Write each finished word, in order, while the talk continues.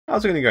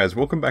How's it going, guys?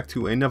 Welcome back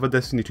to another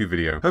Destiny 2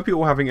 video. Hope you're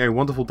all having a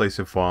wonderful day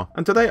so far.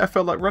 And today I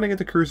felt like running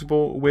into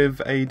Crucible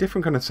with a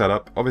different kind of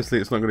setup. Obviously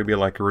it's not going to be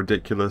like a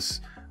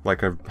ridiculous,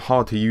 like a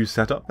hard to use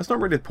setup. That's not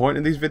really the point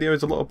in these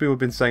videos. A lot of people have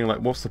been saying like,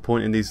 what's the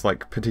point in these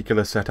like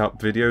particular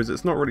setup videos?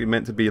 It's not really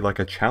meant to be like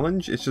a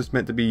challenge. It's just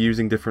meant to be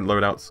using different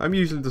loadouts. I'm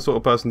usually the sort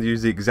of person to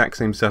use the exact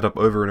same setup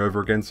over and over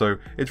again, so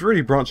it's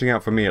really branching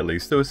out for me at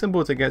least. So as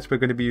simple as it gets, we're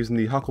going to be using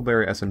the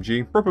Huckleberry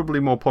SMG, probably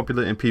more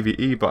popular in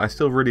PvE, but I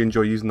still really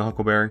enjoy using the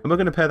Huckleberry. And we're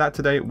going to pair that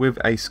today with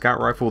a scout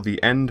rifle,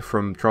 the End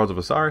from Trials of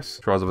Osiris.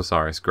 Trials of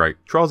Osiris, great.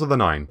 Trials of the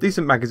 9.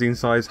 Decent magazine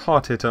size,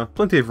 hard hitter,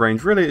 plenty of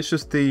range. Really, it's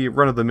just the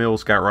run-of-the-mill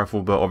scout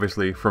rifle, but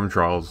obviously from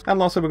Trials. And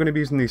lastly, we're going to be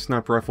using the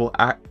sniper rifle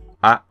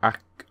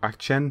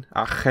Achen.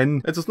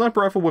 It's a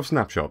sniper rifle with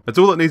snapshot. That's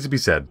all that needs to be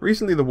said.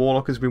 Recently, the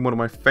Warlock has been one of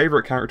my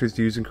favourite characters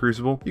to use in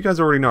Crucible. You guys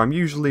already know I'm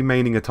usually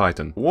maining a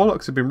Titan.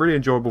 Warlocks have been really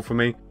enjoyable for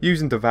me.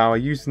 Using Devour,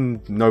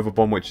 using Nova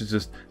Bomb, which is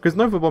just... because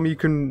Nova Bomb you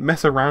can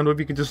mess around with.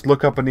 You can just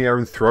look up in the air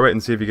and throw it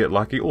and see if you get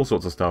lucky. All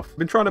sorts of stuff.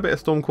 Been trying a bit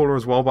of Stormcaller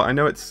as well, but I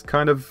know it's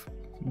kind of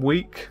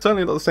weak.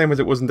 Certainly not the same as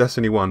it was in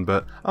Destiny 1,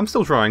 but I'm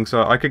still trying,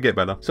 so I could get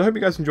better. So I hope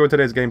you guys enjoyed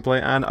today's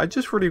gameplay, and I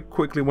just really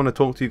quickly want to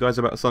talk to you guys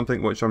about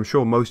something which I'm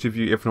sure most of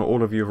you, if not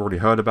all of you, have already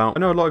heard about.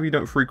 I know a lot of you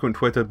don't frequent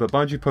Twitter, but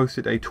Bungie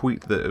posted a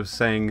tweet that was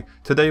saying,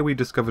 "Today we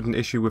discovered an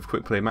issue with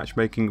quick play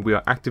matchmaking. We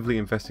are actively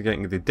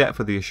investigating the depth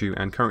of the issue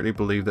and currently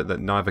believe that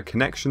neither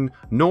connection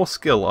nor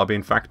skill are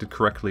being factored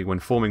correctly when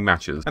forming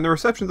matches." And the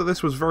reception to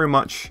this was very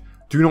much,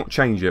 do not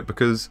change it,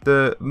 because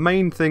the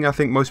main thing I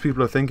think most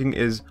people are thinking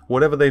is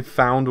whatever they've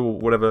found or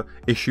whatever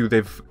issue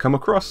they've come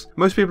across,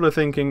 most people are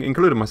thinking,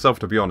 including myself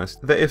to be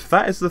honest, that if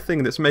that is the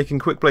thing that's making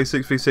quick play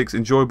 6v6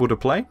 enjoyable to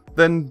play,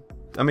 then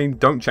I mean,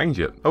 don't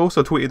change it. I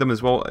also tweeted them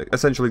as well,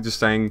 essentially just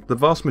saying the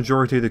vast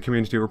majority of the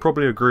community will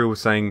probably agree with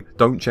saying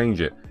don't change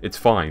it, it's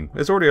fine.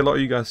 There's already a lot of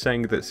you guys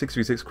saying that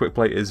 6v6 quick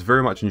play is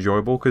very much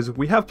enjoyable, because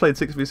we have played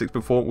 6v6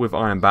 before with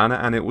Iron Banner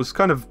and it was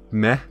kind of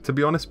meh to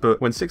be honest,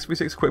 but when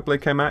 6v6 quick play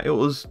came out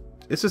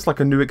it's just like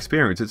a new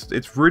experience.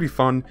 It's really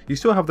fun. You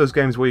still have those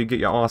games where you get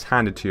your ass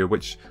handed to you,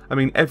 which, I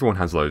mean, everyone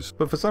has those.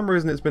 But for some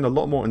reason, it's been a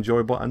lot more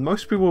enjoyable, and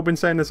most people have been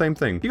saying the same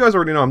thing. You guys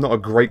already know I'm not a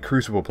great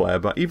Crucible player,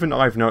 but even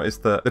I've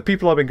noticed that the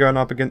people I've been going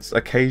up against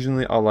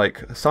occasionally are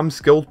like some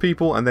skilled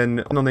people, and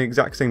then on the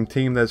exact same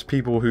team, there's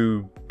people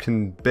who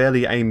can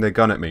barely aim their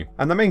gun at me.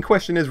 And the main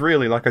question is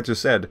really, like I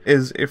just said,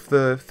 is if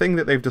the thing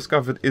that they've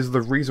discovered is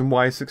the reason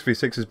why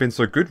 6v6 has been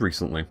so good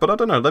recently. But I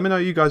don't know, let me know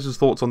you guys'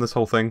 thoughts on this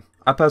whole thing.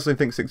 I personally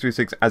think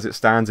 6v6 as it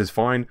stands is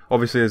fine.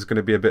 Obviously there's going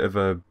to be a bit of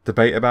a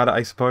debate about it,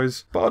 I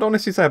suppose. But I'd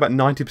honestly say about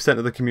 90%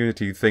 of the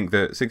community think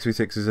that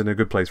 6v6 is in a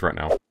good place right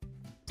now.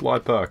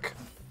 Slide perk.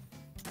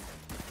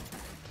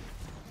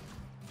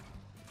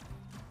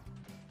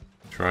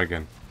 Try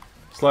again.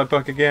 Slide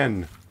perk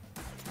again.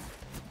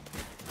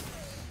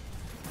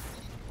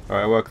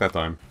 Alright, it worked that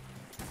time.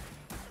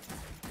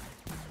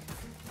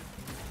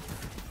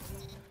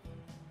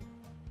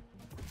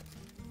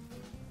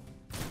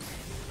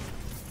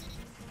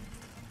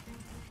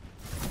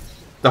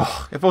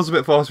 Oh, if I was a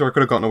bit faster I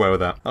could have gotten away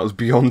with that. That was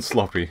beyond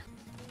sloppy.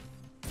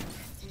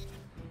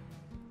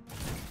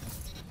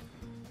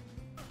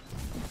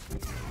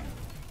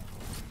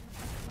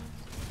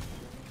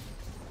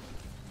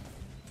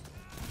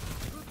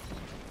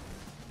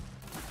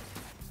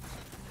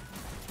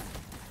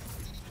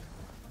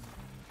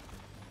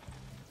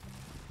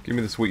 Give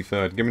me the sweet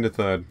third. Give me the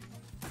third.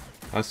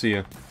 I see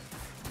you.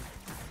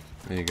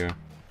 There you go.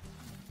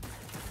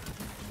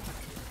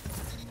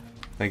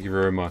 Thank you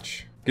very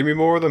much. Give me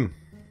more of them.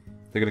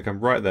 They're going to come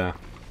right there.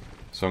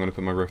 So I'm going to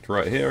put my rift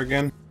right here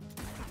again.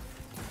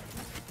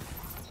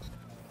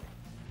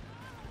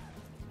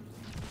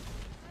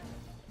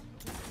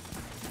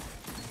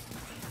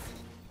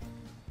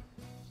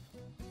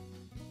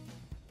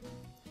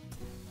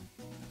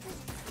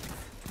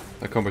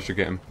 That combo should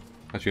get him.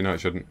 Actually, no, it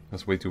shouldn't.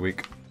 That's way too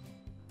weak.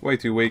 Way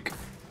too weak.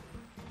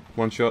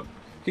 One shot.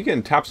 Keep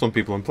getting taps on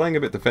people. I'm playing a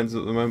bit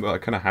defensive at the moment, but I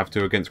kind of have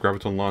to against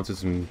Graviton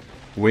Lances and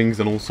Wings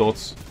and all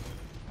sorts.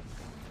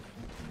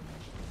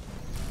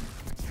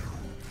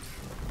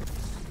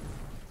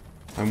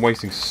 I'm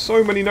wasting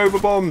so many Nova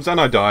Bombs,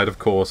 and I died, of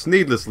course,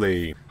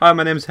 needlessly. Hi,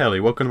 my name's Heli.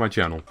 Welcome to my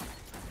channel.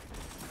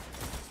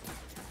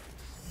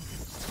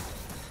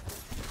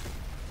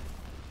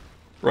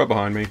 Right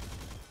behind me.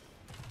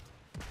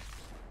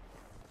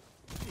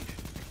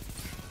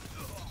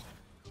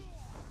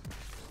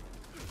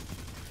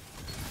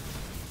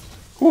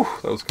 Whew,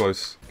 that was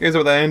close. Game's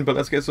at the end, but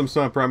let's get some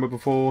sniper ammo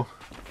before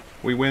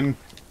we win.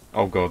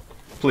 Oh god.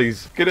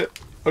 Please, get it.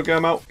 Okay,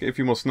 I'm out. Get a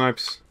few more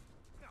snipes.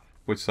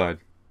 Which side?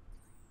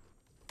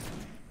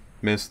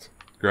 Missed.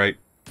 Great.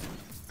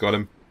 Got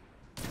him.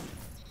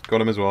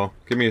 Got him as well.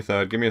 Give me a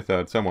third. Give me a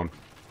third. Someone.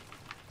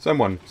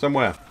 Someone.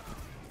 Somewhere.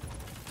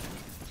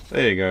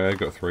 There you go. I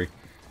got 3.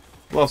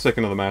 Last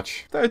second of the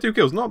match. 32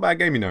 kills, not a bad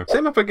game, you know.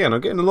 Same up again, I'm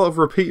getting a lot of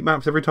repeat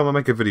maps every time I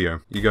make a video.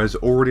 You guys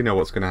already know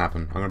what's going to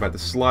happen. I'm about to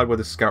slide with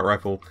this scout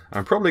rifle,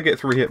 and probably get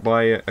 3 hit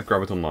by a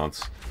Graviton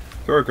Lance.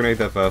 Throw a grenade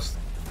there first.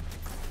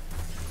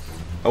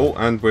 Oh,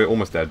 and we're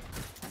almost dead.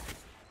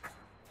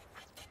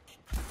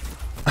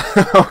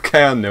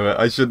 Okay, I knew it.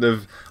 I shouldn't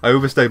have... I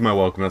overstayed my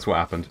welcome, that's what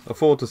happened. A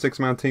 4 to 6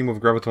 man team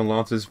with Graviton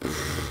Lances?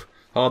 Pfft,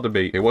 hard to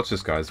beat. Hey, watch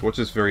this, guys. Watch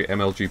this very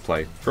MLG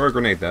play. Throw a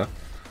grenade there,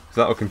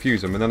 so that'll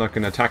confuse them, and then I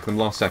can attack them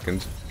last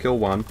second. Kill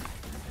 1.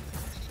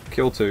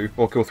 Kill 2.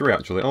 Or kill 3,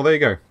 actually. Oh, there you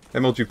go.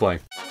 MLG play.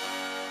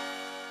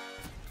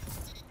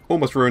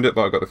 Almost ruined it,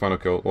 but I got the final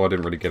kill. Well, I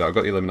didn't really get it. I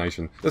got the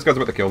elimination. This guy's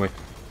about to kill me.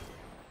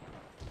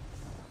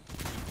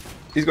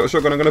 He's got a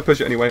shotgun. I'm going to push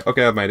it anyway.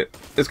 Okay, I've made it.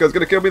 This guy's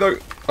going to kill me, though.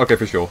 Okay,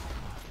 for sure.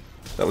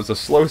 That was the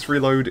slowest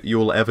reload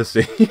you'll ever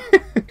see.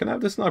 Can I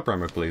have the sniper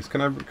ammo, please?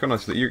 Can I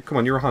see you? Come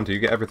on, you're a hunter. You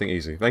get everything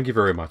easy. Thank you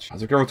very much.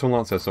 As a Graviton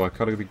Lancer, so I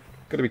gotta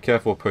be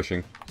careful of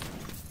pushing.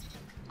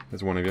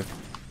 There's one of you.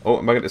 Oh,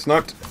 am I going to get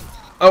sniped?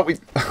 Oh,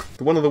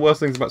 one of the worst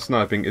things about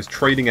sniping is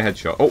trading a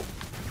headshot. Oh,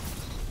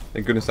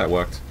 thank goodness that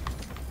worked.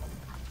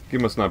 Give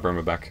my sniper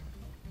ammo back.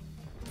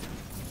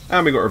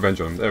 And we got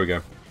revenge on him. There we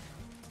go.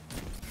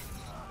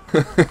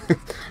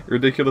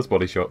 Ridiculous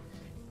body shot.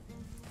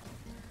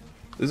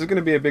 This is going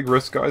to be a big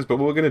risk, guys, but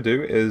what we're going to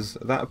do is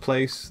that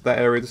place, that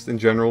area, just in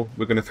general,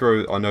 we're going to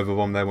throw our Nova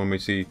Bomb there when we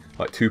see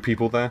like 2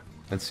 people there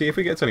and see if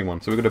we get to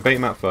anyone. So we're going to bait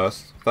him out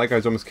first. That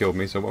guy's almost killed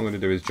me, so what I'm going to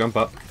do is jump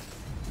up.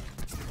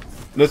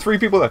 There's 3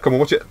 people there. Come on,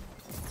 watch it.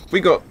 We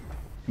got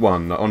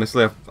 1.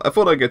 Honestly, I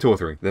thought I'd get 2 or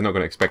 3. They're not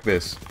going to expect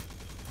this.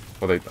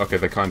 Well, okay,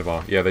 they kind of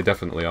are. Yeah, they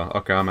definitely are.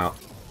 Okay, I'm out.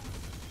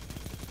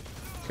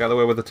 Get out of the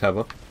way with the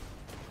tether.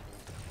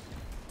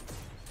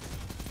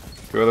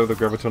 Go over the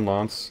Graviton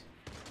Lance.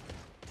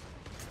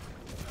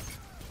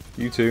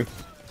 You too.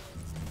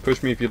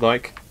 Push me if you'd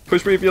like.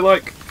 Push me if you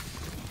like!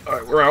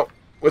 Alright, we're out.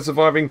 We're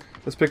surviving.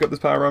 Let's pick up this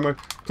power ammo.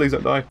 Please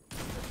don't die.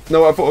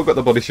 No, I thought I got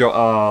the body shot.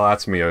 Ah,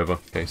 that's me over.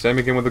 Okay, same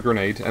again with the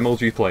grenade.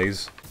 MLG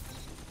plays.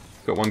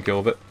 Got 1 kill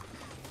of it.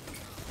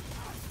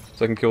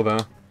 2nd kill there.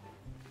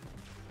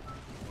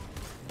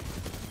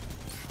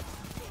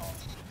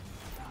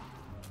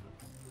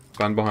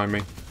 Stand behind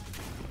me.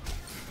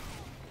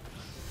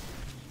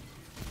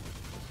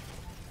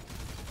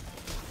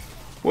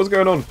 What's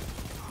going on?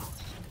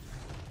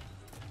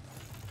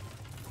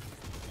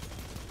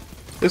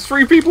 There's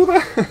 3 people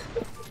there!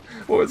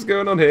 What is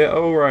going on here?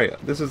 Oh right,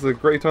 this is the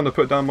great time to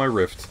put down my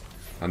rift.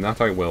 And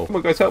that I will. Come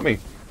on guys, help me!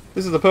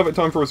 This is the perfect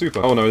time for a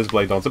super. Oh no, it's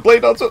Blade Dancer.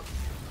 Blade Dancer!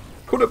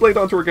 Call it Blade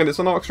Dancer again, it's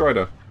an Arc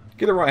Strider.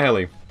 Get it right,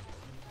 Heli.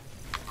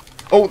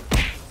 Oh!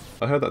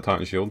 I heard that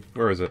Titan Shield.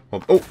 Where is it?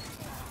 Oh!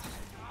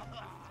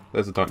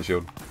 There's the Titan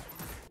Shield.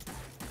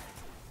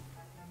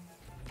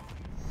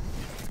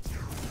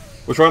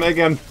 We're trying it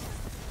again.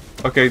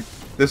 Okay,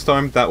 this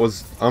time that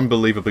was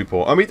unbelievably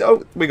poor. I mean,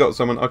 oh, we got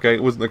someone. Okay,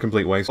 it wasn't a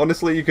complete waste.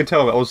 Honestly, you can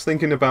tell I was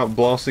thinking about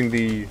blasting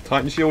the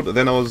Titan Shield,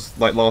 then I was,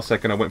 like, last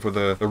second I went for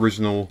the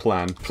original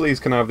plan. Please,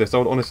 can I have this?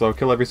 Honestly, I'll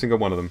kill every single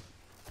one of them.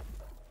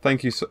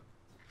 Thank you so...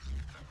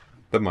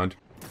 Never mind.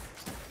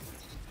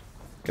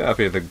 Get out of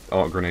here, the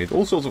arc grenade.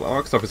 All sorts of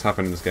arc stuff is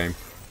happening in this game.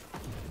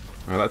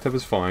 Alright, that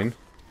tether's fine.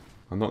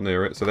 I'm not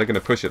near it, so they're going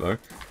to push it, though.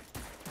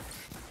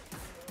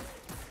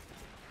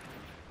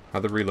 How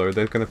to reload,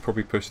 they're going to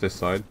probably push this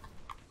side.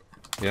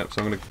 Yep,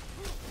 so I'm going to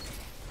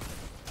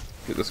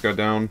get this guy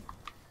down.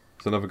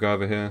 There's another guy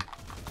over here.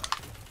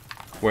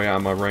 Way out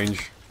of my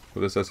range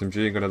with this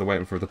SMG. I'm going to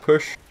wait for the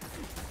push.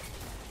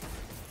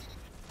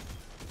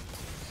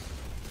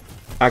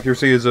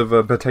 Accuracy is of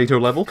a potato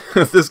level.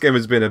 This game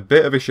has been a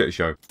bit of a shit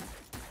show.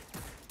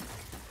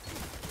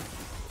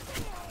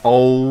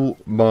 Oh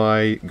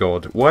my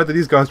god. Why do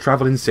these guys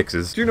travel in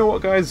 6s? Do you know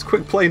what, guys?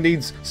 Quick play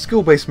needs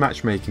skill-based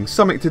matchmaking.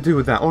 Something to do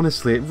with that.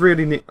 Honestly, it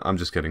really need... I'm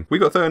just kidding. We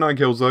got 39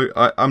 kills, though.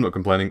 I'm not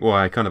complaining. Well,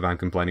 I kind of am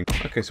complaining.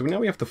 Okay, so now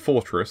we have the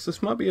Fortress.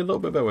 This might be a little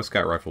bit better with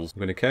scout rifles. I'm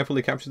going to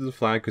carefully capture the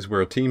flag because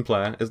we're a team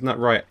player. Isn't that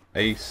right?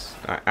 Ace...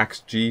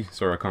 Axe G?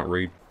 Sorry, I can't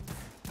read.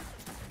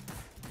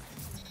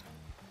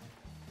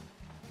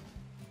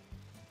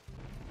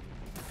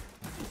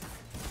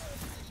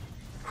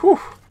 Whew.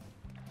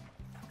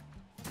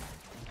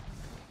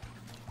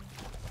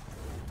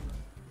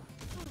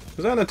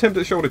 Was that an attempt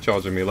at shoulder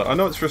charging me? Like, I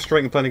know it's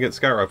frustrating playing against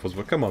scout rifles,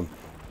 but come on.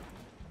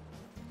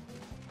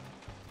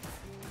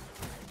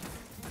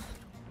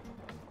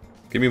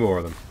 Give me more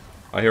of them.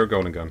 I hear a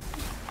golden gun.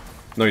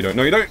 No you don't.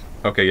 No you don't!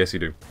 Okay, yes you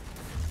do.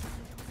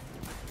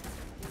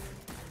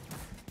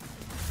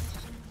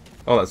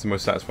 Oh, that's the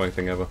most satisfying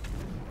thing ever.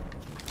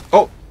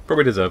 Oh!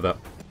 Probably deserve that.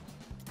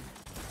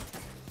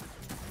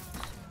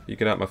 You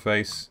get out my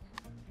face.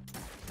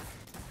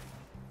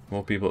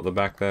 More people at the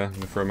back there. I'm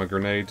gonna throw my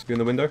grenade. You in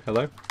the window?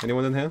 Hello?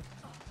 Anyone in here?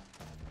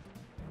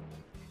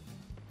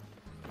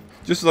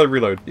 Just as I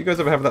reload. You guys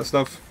ever have that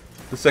stuff?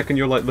 The second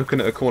you're like looking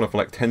at a corner for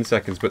like 10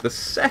 seconds, but the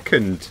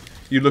second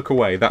you look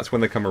away, that's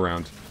when they come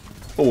around.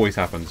 Always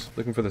happens.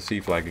 Looking for the C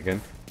flag again.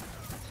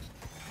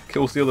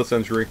 Kill steal the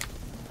century.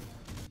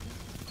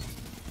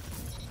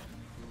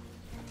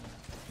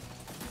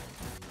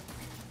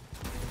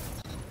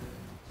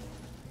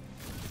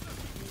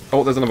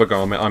 Oh, there's another guy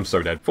on me. I'm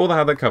so dead. Thought I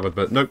had that covered,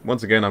 but nope,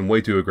 once again, I'm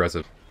way too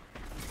aggressive.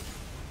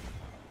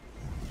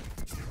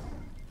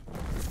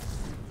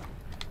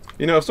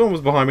 You know, if someone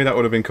was behind me, that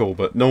would have been cool,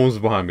 but no one was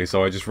behind me,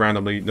 so I just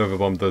randomly Nova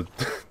bombed the,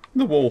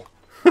 the wall.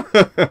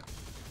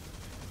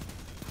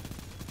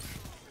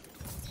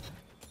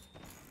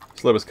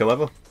 Slowest kill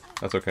ever.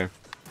 That's okay.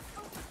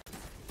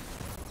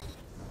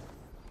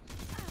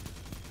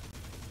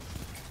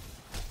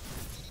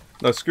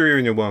 No, screw you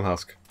and your worm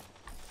husk.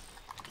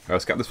 Alright,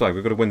 let's cap this flag.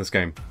 We've got to win this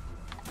game.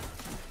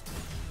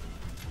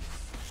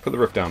 Put the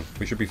roof down.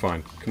 We should be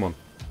fine. Come on.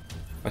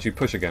 Actually,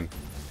 push again.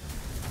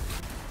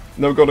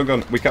 No, gun,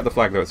 gun. We capped the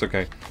flag, though. It's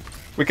okay.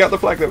 We capped the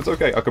flag, though. It's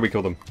okay. Okay, we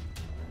killed them.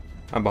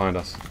 And behind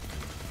us.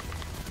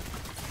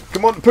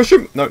 Come on, push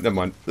him! No, never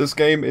mind. This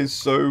game is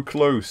so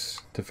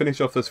close. To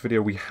finish off this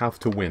video, we have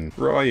to win.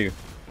 Where are you?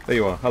 There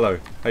you are. Hello.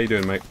 How you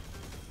doing, mate?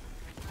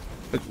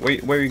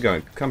 Wait, where are you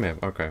going? Come here.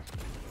 Okay.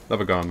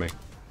 Another guy on me.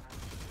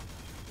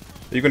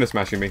 Are you going to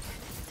smash me?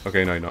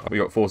 Okay, no, no. We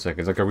got 4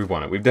 seconds. Okay, we've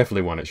won it. We've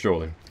definitely won it,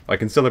 surely. I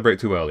can celebrate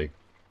too early.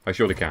 I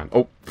surely can.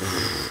 Oh,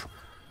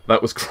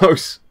 that was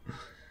close.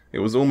 It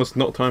was almost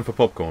not time for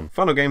popcorn.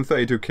 Final game,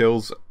 32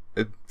 kills.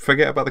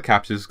 Forget about the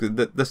captures.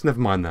 Let's never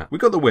mind that. We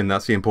got the win.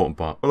 That's the important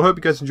part. Well, I hope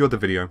you guys enjoyed the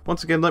video.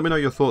 Once again, let me know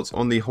your thoughts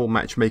on the whole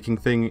matchmaking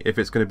thing. If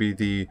it's going to be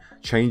the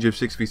change of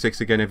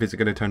 6v6 again. If it's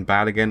going to turn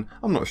bad again.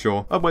 I'm not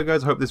sure. Otherwise,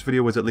 guys, I hope this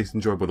video was at least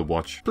enjoyable to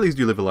watch. Please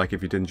do leave a like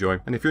if you did enjoy.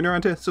 And if you're new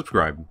around here,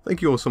 subscribe.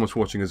 Thank you all so much for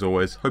watching as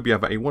always. Hope you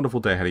have a wonderful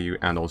day ahead of you.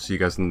 And I'll see you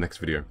guys in the next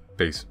video.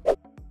 Peace.